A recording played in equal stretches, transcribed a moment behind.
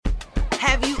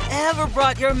Have you ever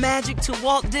brought your magic to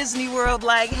Walt Disney World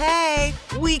like, hey,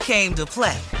 we came to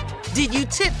play? Did you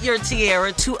tip your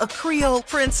tiara to a Creole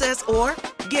princess or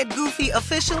get goofy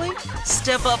officially?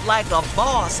 Step up like a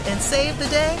boss and save the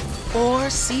day? Or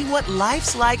see what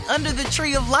life's like under the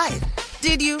tree of life?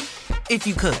 Did you? If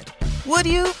you could. Would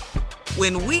you?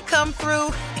 When we come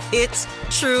through, it's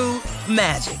true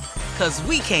magic. 'Cause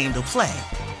we came to play.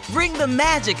 Bring the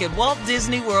magic at Walt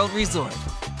Disney World Resort.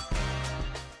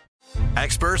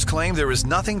 Experts claim there is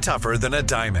nothing tougher than a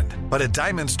diamond. But at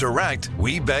Diamonds Direct,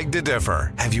 we beg to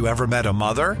differ. Have you ever met a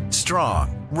mother?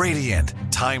 Strong, radiant,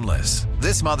 timeless.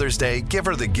 This Mother's Day, give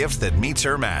her the gift that meets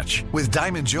her match. With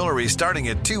diamond jewelry starting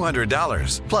at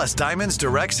 $200. Plus Diamonds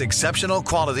Direct's exceptional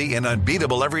quality and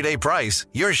unbeatable everyday price,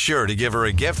 you're sure to give her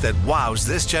a gift that wows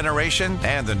this generation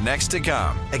and the next to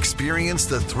come. Experience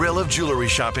the thrill of jewelry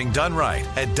shopping done right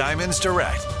at Diamonds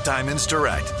Direct. Diamonds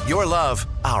Direct. Your love,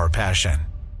 our passion.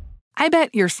 I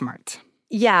bet you're smart.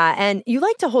 Yeah, and you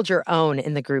like to hold your own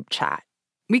in the group chat.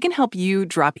 We can help you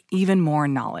drop even more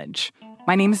knowledge.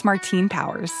 My name is Martine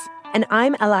Powers. And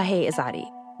I'm Elahe Izadi.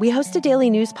 We host a daily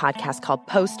news podcast called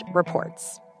Post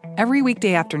Reports. Every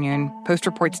weekday afternoon, Post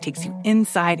Reports takes you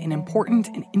inside an important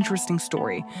and interesting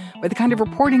story with the kind of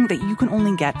reporting that you can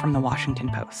only get from the Washington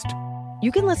Post.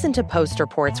 You can listen to Post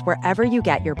Reports wherever you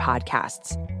get your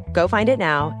podcasts. Go find it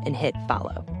now and hit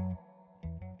follow.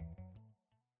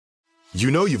 You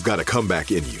know you've got a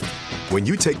comeback in you. When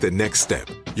you take the next step,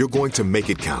 you're going to make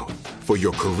it count. For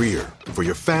your career, for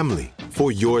your family,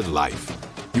 for your life.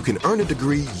 You can earn a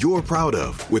degree you're proud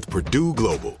of with Purdue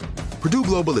Global. Purdue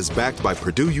Global is backed by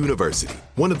Purdue University,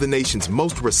 one of the nation's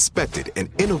most respected and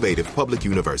innovative public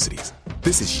universities.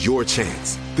 This is your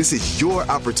chance. This is your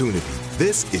opportunity.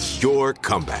 This is your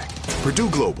comeback. Purdue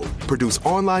Global, Purdue's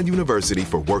online university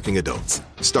for working adults.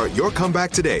 Start your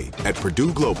comeback today at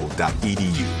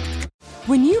purdueglobal.edu.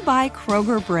 When you buy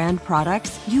Kroger brand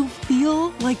products, you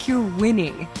feel like you're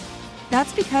winning.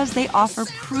 That's because they offer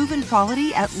proven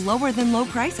quality at lower than low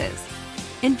prices.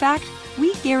 In fact,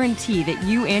 we guarantee that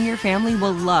you and your family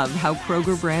will love how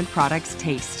Kroger brand products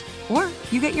taste, or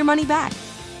you get your money back.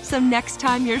 So next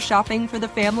time you're shopping for the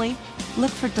family,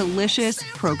 look for delicious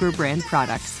Kroger brand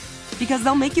products, because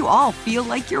they'll make you all feel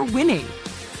like you're winning.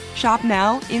 Shop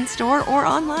now, in-store, or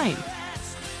online.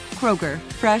 Kroger,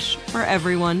 fresh for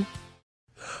everyone.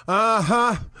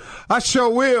 I sure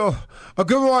will.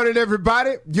 Good morning,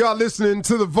 everybody. Y'all listening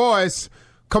to The Voice.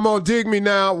 Come on, dig me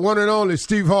now. One and only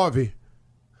Steve Harvey.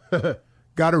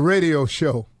 Got a radio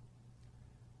show.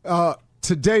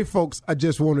 Today, folks, I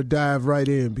just want to dive right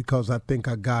in because I think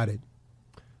I got it.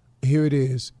 Here it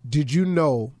is. Did you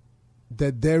know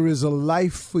that there is a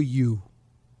life for you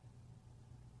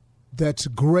that's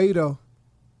greater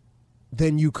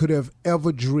than you could have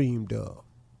ever dreamed of?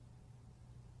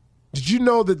 Did you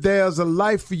know that there's a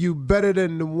life for you better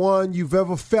than the one you've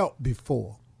ever felt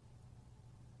before?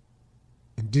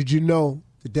 And did you know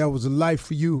that there was a life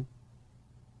for you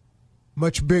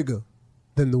much bigger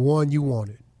than the one you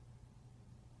wanted?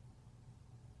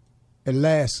 And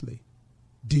lastly,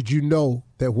 did you know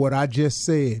that what I just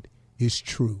said is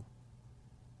true?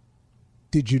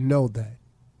 Did you know that?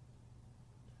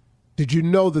 Did you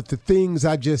know that the things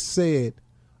I just said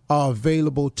are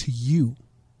available to you?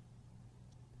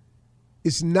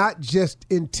 It's not just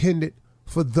intended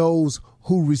for those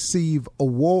who receive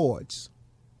awards.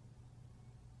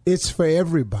 It's for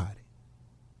everybody.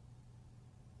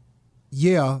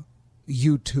 Yeah,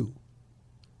 you too.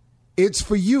 It's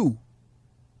for you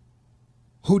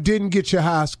who didn't get your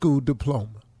high school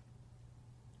diploma.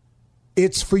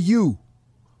 It's for you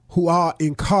who are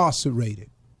incarcerated.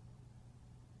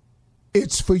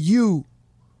 It's for you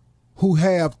who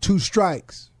have 2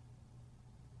 strikes.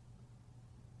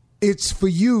 It's for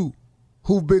you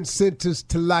who've been sentenced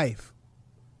to life.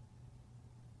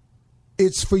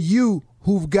 It's for you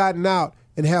who've gotten out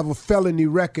and have a felony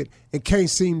record and can't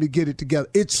seem to get it together.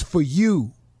 It's for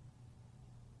you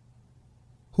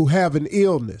who have an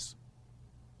illness.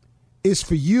 It's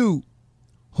for you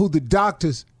who the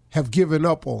doctors have given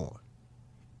up on.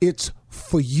 It's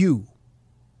for you.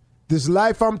 This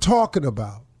life I'm talking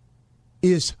about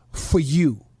is for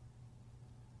you.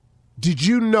 Did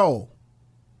you know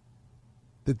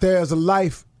that there's a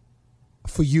life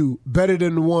for you better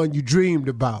than the one you dreamed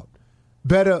about,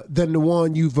 better than the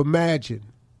one you've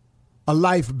imagined, a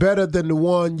life better than the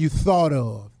one you thought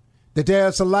of, that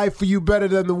there's a life for you better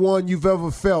than the one you've ever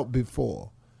felt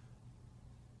before?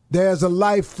 There's a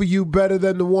life for you better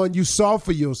than the one you saw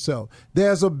for yourself.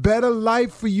 There's a better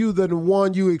life for you than the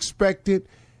one you expected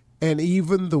and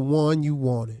even the one you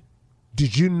wanted.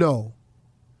 Did you know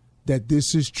that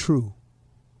this is true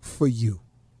for you?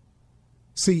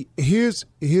 See, here's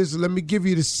let me give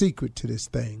you the secret to this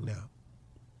thing now.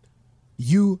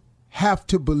 You have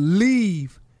to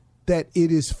believe that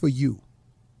it is for you.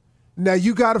 Now,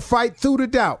 you got to fight through the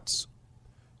doubts.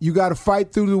 You got to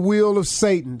fight through the will of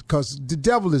Satan, because the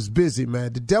devil is busy,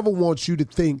 man. The devil wants you to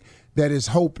think that it's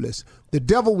hopeless. The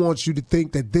devil wants you to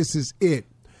think that this is it.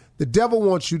 The devil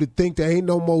wants you to think there ain't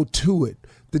no more to it.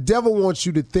 The devil wants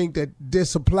you to think that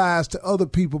this applies to other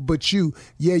people but you.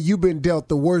 Yeah, you've been dealt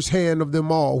the worst hand of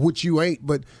them all, which you ain't,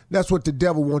 but that's what the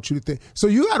devil wants you to think. So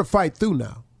you got to fight through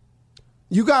now.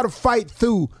 You got to fight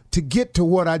through to get to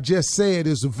what I just said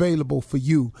is available for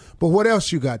you. But what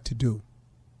else you got to do?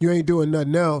 You ain't doing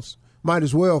nothing else. Might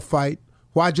as well fight.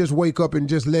 Why just wake up and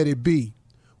just let it be?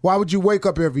 Why would you wake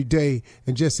up every day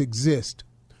and just exist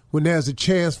when there's a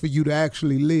chance for you to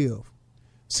actually live?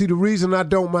 See, the reason I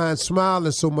don't mind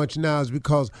smiling so much now is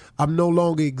because I'm no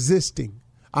longer existing.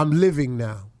 I'm living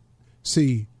now.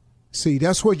 See,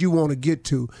 that's what you want to get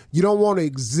to. You don't want to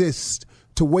exist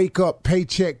to wake up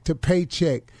paycheck to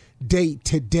paycheck, day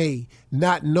to day,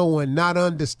 not knowing, not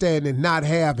understanding, not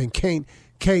having, can't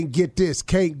get this,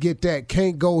 can't get that,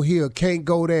 can't go here, can't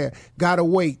go there. Gotta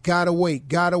wait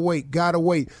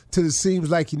till it seems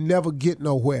like you never get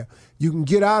nowhere. You can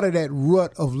get out of that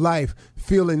rut of life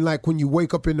feeling like when you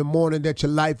wake up in the morning that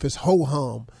your life is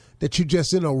ho-hum, that you're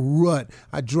just in a rut.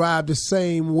 I drive the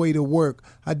same way to work.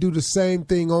 I do the same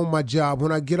thing on my job.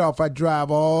 When I get off, I drive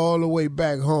all the way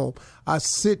back home. I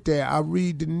sit there. I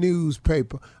read the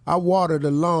newspaper. I water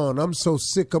the lawn. I'm so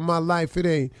sick of my life.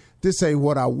 This ain't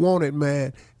what I wanted,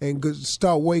 man. And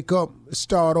wake up,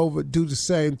 start over, do the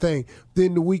same thing.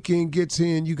 Then the weekend gets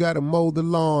here and you got to mow the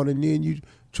lawn, and then you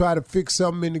try to fix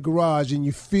something in the garage and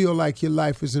you feel like your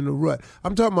life is in a rut.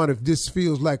 I'm talking about if this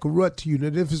feels like a rut to you.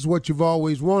 And if it's what you've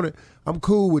always wanted, I'm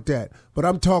cool with that. But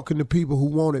I'm talking to people who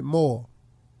want it more,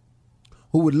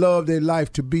 who would love their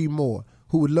life to be more,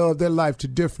 who would love their life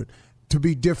to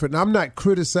be different. I'm not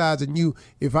criticizing you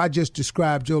if I just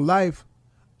described your life.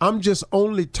 I'm just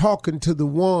only talking to the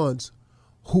ones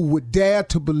who would dare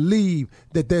to believe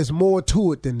that there's more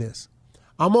to it than this.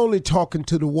 I'm only talking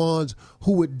to the ones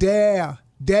who would dare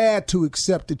to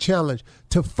accept the challenge,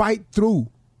 to fight through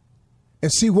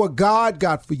and see what God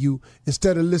got for you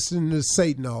instead of listening to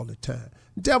Satan all the time.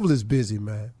 The devil is busy,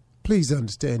 man. Please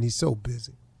understand, he's so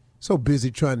busy. So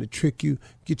busy trying to trick you,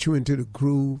 get you into the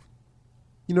groove.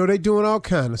 You know, they doing all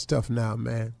kind of stuff now,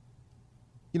 man.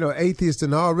 You know, atheists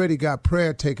and already got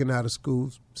prayer taken out of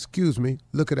schools.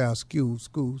 Look at our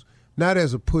schools. Now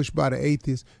there's a push by the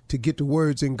atheists to get the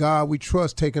words "in God we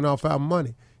trust" taken off our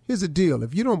money. Here's the deal.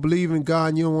 If you don't believe in God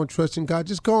and you don't want to trust in God,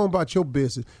 just go on about your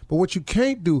business. But what you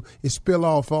can't do is spill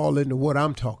off all into what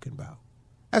I'm talking about.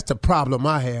 That's the problem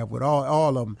I have with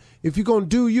all of them. If you're going to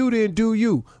do you, then do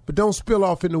you. But don't spill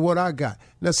off into what I got.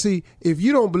 Now, see, if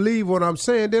you don't believe what I'm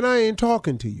saying, then I ain't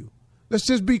talking to you. Let's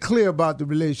just be clear about the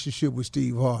relationship with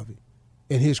Steve Harvey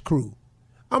and his crew.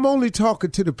 I'm only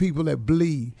talking to the people that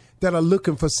believe, that are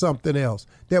looking for something else,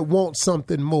 that want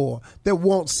something more, that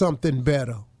want something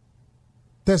better.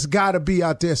 That's got to be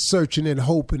out there searching and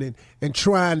hoping and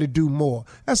trying to do more.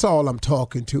 That's all I'm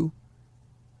talking to.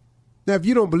 Now, if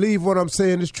you don't believe what I'm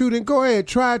saying is true, then go ahead,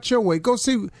 try it your way. Go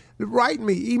see, write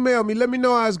me, email me, let me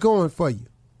know how it's going for you.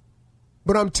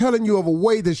 But I'm telling you of a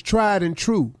way that's tried and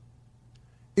true.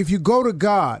 If you go to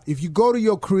God, if you go to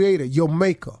your creator, your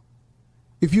maker,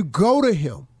 if you go to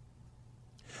him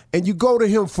and you go to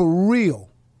him for real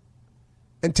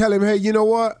and tell him, hey, you know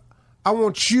what? I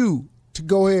want you to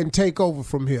go ahead and take over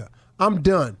from here. I'm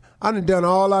done. I done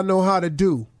all I know how to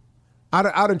do. I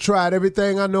done tried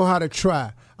everything I know how to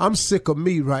try. I'm sick of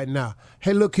me right now.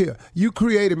 Hey, look here. You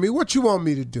created me. What you want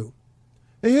me to do?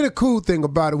 And here's the cool thing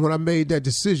about it when I made that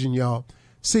decision, y'all.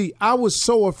 See, I was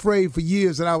so afraid for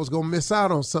years that I was going to miss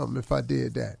out on something if I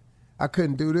did that. I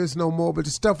couldn't do this no more. But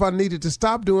the stuff I needed to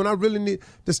stop doing, I really need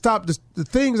to stop. The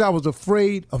things I was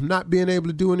afraid of not being able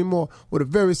to do anymore were the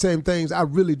very same things I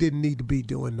really didn't need to be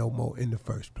doing no more in the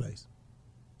first place.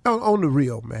 On the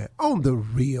real, man. On the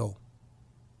real.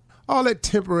 All that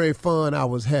temporary fun I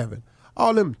was having.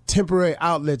 All them temporary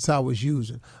outlets I was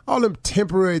using. All them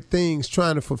temporary things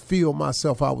trying to fulfill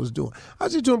myself I was doing. I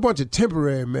was just doing a bunch of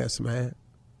temporary mess, man.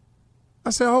 I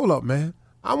said, hold up, man.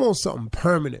 I want something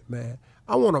permanent, man.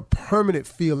 I want a permanent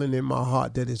feeling in my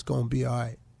heart that it's going to be all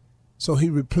right. So he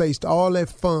replaced all that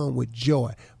fun with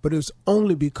joy. But it was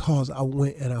only because I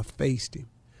went and I faced him.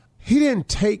 He didn't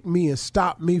take me and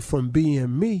stop me from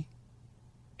being me.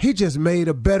 He just made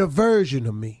a better version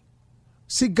of me.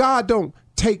 See, God don't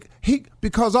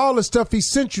because all the stuff he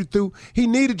sent you through, he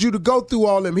needed you to go through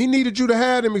all them. He needed you to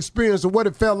have them experience of what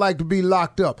it felt like to be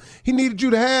locked up. He needed you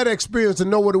to have that experience to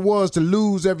know what it was to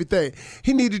lose everything.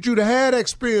 He needed you to have that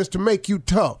experience to make you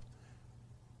tough.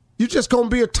 You're just going to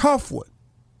be a tough one.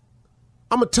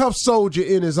 I'm a tough soldier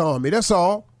in his army, that's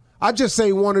all. I just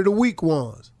ain't one of the weak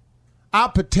ones. I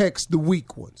protects the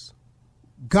weak ones.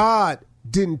 God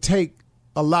didn't take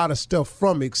a lot of stuff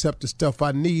from me except the stuff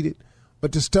I needed.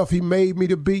 But the stuff he made me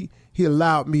to be, he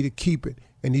allowed me to keep it.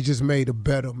 And he just made a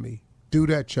better me. Do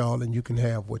that, y'all, and you can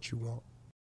have what you want.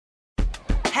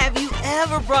 Have you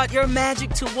ever brought your magic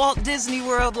to Walt Disney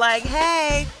World like,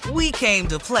 hey, we came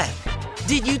to play?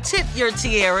 Did you tip your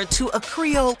tiara to a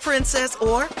Creole princess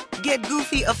or get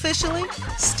goofy officially?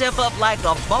 Step up like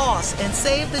a boss and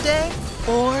save the day?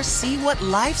 Or see what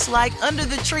life's like under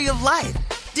the tree of life?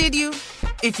 Did you?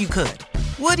 If you could.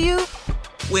 Would you?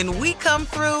 When we come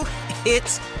through,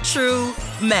 it's true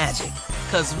magic.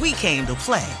 'Cause we came to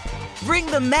play. Bring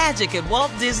the magic at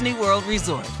Walt Disney World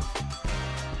Resort.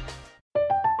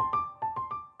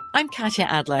 I'm Katya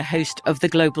Adler, host of The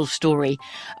Global Story.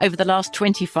 Over the last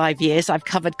 25 years, I've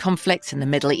covered conflicts in the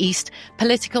Middle East,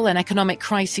 political and economic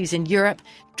crises in Europe,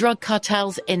 drug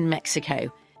cartels in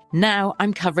Mexico. Now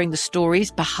I'm covering the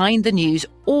stories behind the news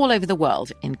all over the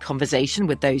world in conversation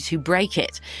with those who break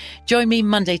it. Join me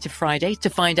Monday to Friday to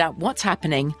find out what's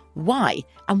happening, why,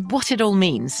 and what it all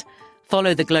means.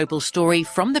 Follow The Global Story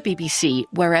from the BBC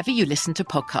wherever you listen to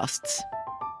podcasts.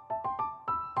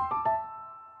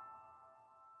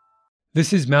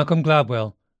 This is Malcolm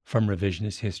Gladwell from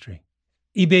Revisionist History.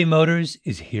 eBay Motors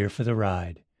is here for the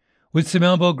ride. With some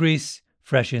elbow grease,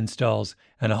 fresh installs,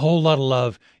 and a whole lot of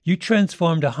love, you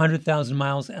transformed 100,000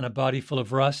 miles and a body full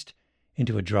of rust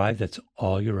into a drive that's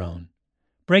all your own.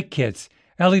 Brake kits,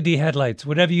 LED headlights,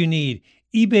 whatever you need,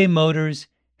 eBay Motors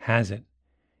has it.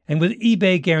 And with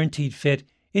eBay Guaranteed Fit,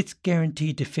 it's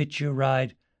guaranteed to fit your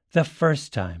ride the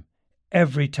first time,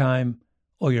 every time,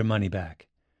 or your money back.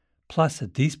 Plus,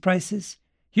 at these prices,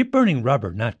 you're burning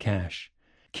rubber, not cash.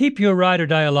 Keep your ride or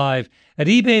die alive at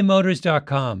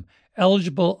ebaymotors.com.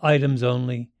 Eligible items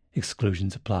only.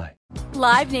 Exclusions apply.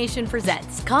 Live Nation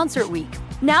presents Concert Week.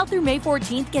 Now through May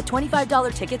 14th, get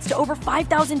 $25 tickets to over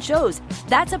 5,000 shows.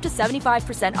 That's up to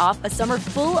 75% off a summer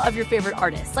full of your favorite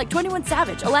artists like 21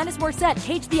 Savage, Alanis Morissette,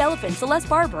 Cage the Elephant, Celeste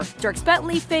Barber, Dierks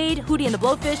Bentley, Fade, Hootie and the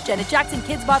Blowfish, Janet Jackson,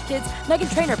 Kids Bop Kids,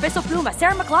 Meghan Trainor, Bissell Pluma,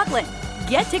 Sarah McLachlan.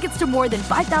 Get tickets to more than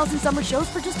 5,000 summer shows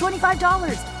for just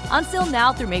 $25. On sale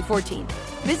now through May 14th.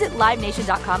 Visit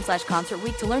LiveNation.com/Concert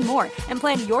Week to learn more and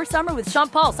plan your summer with Sean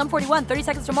Paul, Sum 41, 30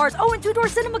 Seconds to Mars, and Two Door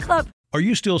Cinema Club. Are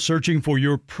you still searching for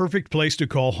your perfect place to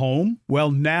call home?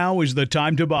 Well, now is the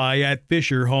time to buy at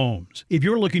Fisher Homes. If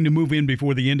you're looking to move in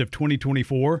before the end of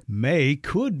 2024, May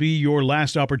could be your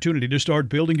last opportunity to start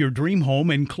building your dream home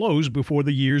and close before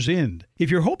the year's end. If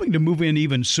you're hoping to move in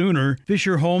even sooner,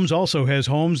 Fisher Homes also has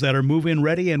homes that are move-in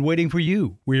ready and waiting for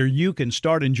you, where you can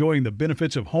start enjoying the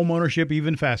benefits of homeownership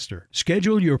even faster.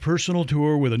 Schedule your personal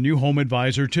tour with a new home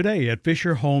advisor today at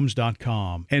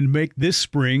FisherHomes.com and make this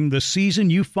spring the season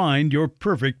you find your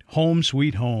perfect home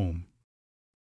sweet home.